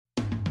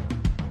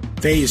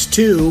Phase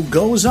 2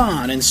 goes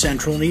on in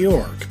central New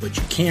York, but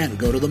you can't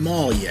go to the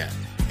mall yet.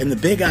 And the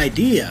big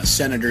idea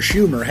Senator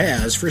Schumer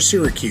has for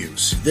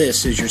Syracuse.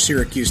 This is your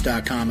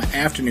Syracuse.com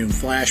afternoon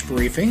flash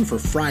briefing for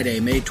Friday,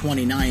 May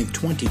 29,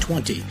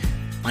 2020.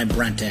 I'm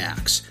Brent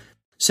Axe.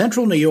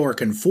 Central New York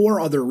and 4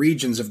 other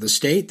regions of the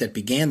state that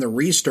began the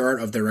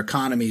restart of their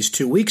economies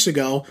 2 weeks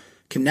ago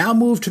can now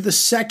move to the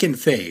second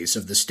phase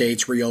of the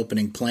state's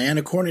reopening plan,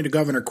 according to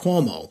Governor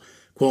Cuomo.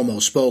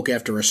 Cuomo spoke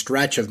after a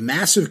stretch of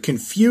massive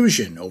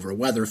confusion over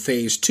whether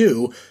Phase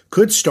 2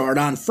 could start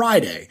on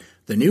Friday.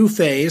 The new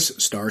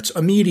phase starts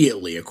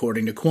immediately,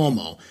 according to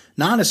Cuomo.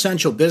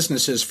 Non-essential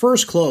businesses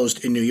first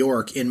closed in New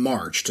York in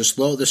March to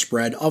slow the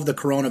spread of the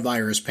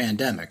coronavirus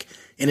pandemic.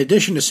 In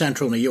addition to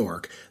central New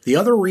York, the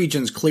other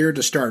regions cleared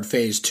to start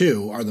Phase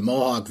 2 are the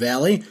Mohawk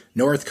Valley,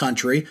 North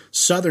Country,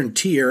 Southern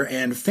Tier,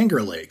 and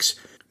Finger Lakes.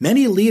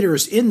 Many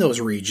leaders in those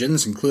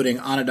regions, including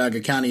Onondaga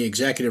County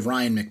Executive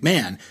Ryan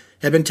McMahon,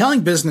 had been telling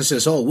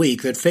businesses all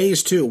week that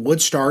Phase 2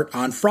 would start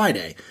on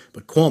Friday,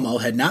 but Cuomo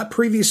had not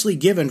previously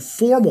given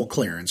formal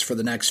clearance for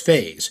the next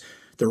phase.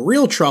 The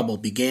real trouble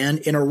began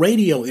in a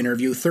radio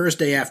interview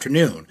Thursday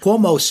afternoon.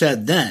 Cuomo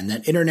said then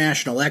that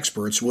international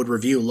experts would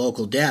review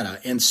local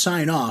data and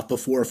sign off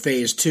before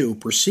Phase 2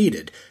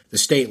 proceeded. The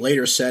state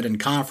later said in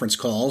conference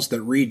calls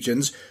that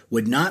regions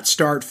would not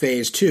start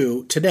Phase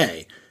 2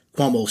 today.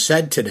 Cuomo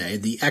said today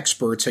the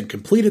experts had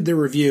completed their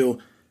review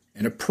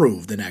and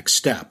approved the next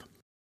step.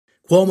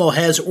 Cuomo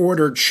has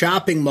ordered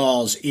shopping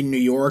malls in New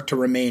York to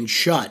remain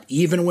shut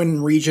even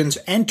when regions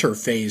enter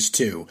Phase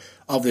 2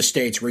 of the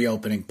state's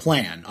reopening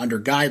plan. Under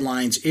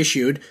guidelines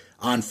issued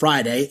on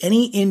Friday,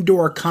 any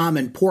indoor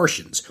common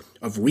portions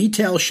of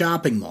retail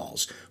shopping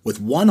malls with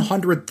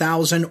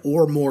 100,000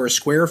 or more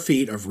square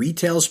feet of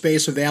retail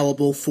space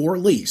available for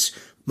lease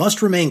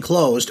must remain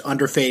closed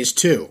under Phase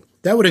 2.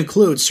 That would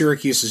include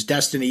Syracuse's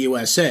Destiny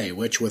USA,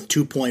 which with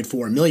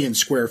 2.4 million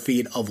square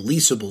feet of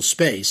leasable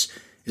space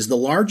is the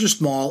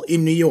largest mall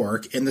in New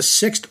York and the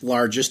 6th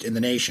largest in the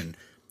nation.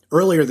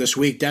 Earlier this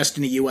week,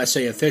 Destiny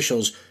USA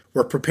officials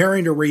were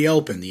preparing to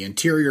reopen the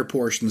interior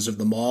portions of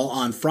the mall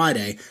on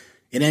Friday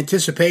in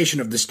anticipation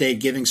of the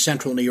state giving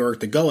central New York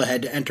the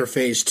go-ahead to enter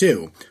Phase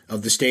 2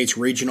 of the state's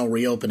regional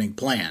reopening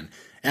plan.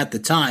 At the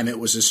time, it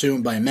was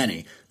assumed by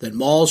many that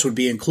malls would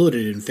be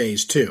included in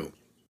Phase 2.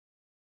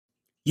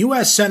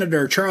 U.S.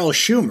 Senator Charles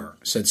Schumer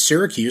said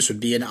Syracuse would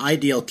be an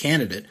ideal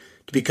candidate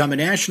to become a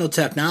national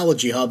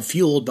technology hub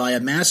fueled by a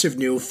massive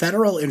new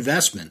federal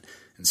investment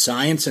in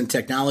science and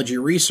technology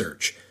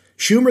research.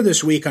 Schumer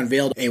this week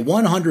unveiled a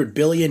 $100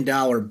 billion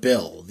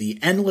bill, the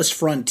Endless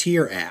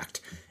Frontier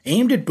Act,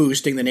 aimed at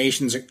boosting the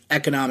nation's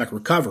economic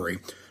recovery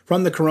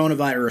from the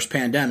coronavirus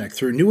pandemic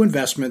through new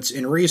investments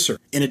in research.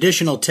 An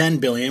additional $10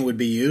 billion would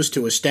be used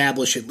to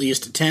establish at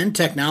least 10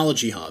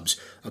 technology hubs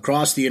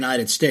across the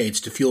United States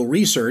to fuel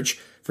research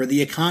for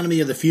the economy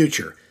of the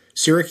future.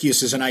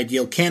 Syracuse is an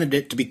ideal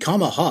candidate to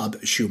become a hub,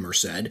 Schumer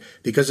said,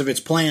 because of its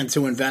plan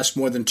to invest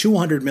more than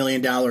 $200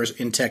 million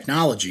in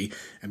technology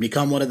and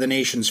become one of the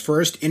nation's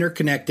first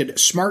interconnected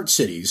smart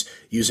cities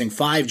using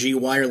 5G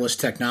wireless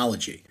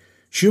technology.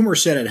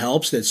 Schumer said it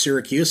helps that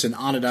Syracuse and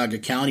Onondaga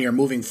County are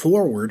moving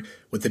forward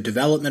with the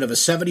development of a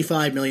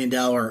 $75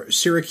 million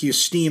Syracuse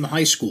STEAM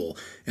high school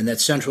and that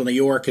Central New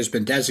York has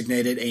been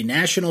designated a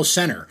national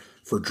center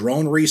for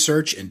drone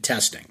research and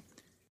testing.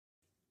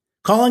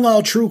 Calling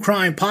all true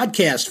crime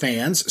podcast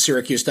fans,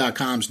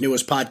 Syracuse.com's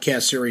newest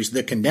podcast series,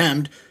 The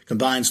Condemned,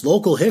 combines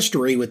local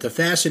history with the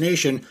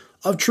fascination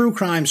of true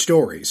crime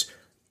stories.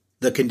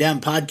 The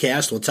Condemned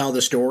podcast will tell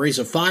the stories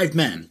of 5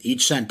 men,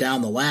 each sent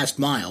down the last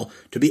mile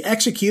to be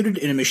executed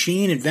in a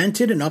machine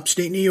invented in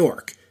upstate New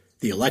York,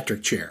 the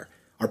electric chair.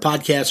 Our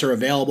podcasts are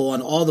available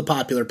on all the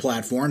popular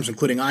platforms,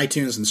 including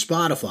iTunes and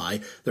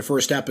Spotify. The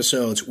first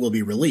episodes will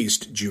be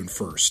released June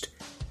 1st.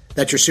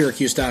 That's your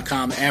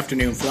Syracuse.com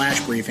afternoon flash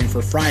briefing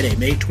for Friday,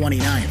 May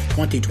 29th,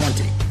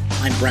 2020.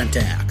 I'm Brent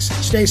Axe.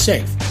 Stay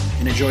safe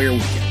and enjoy your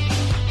weekend.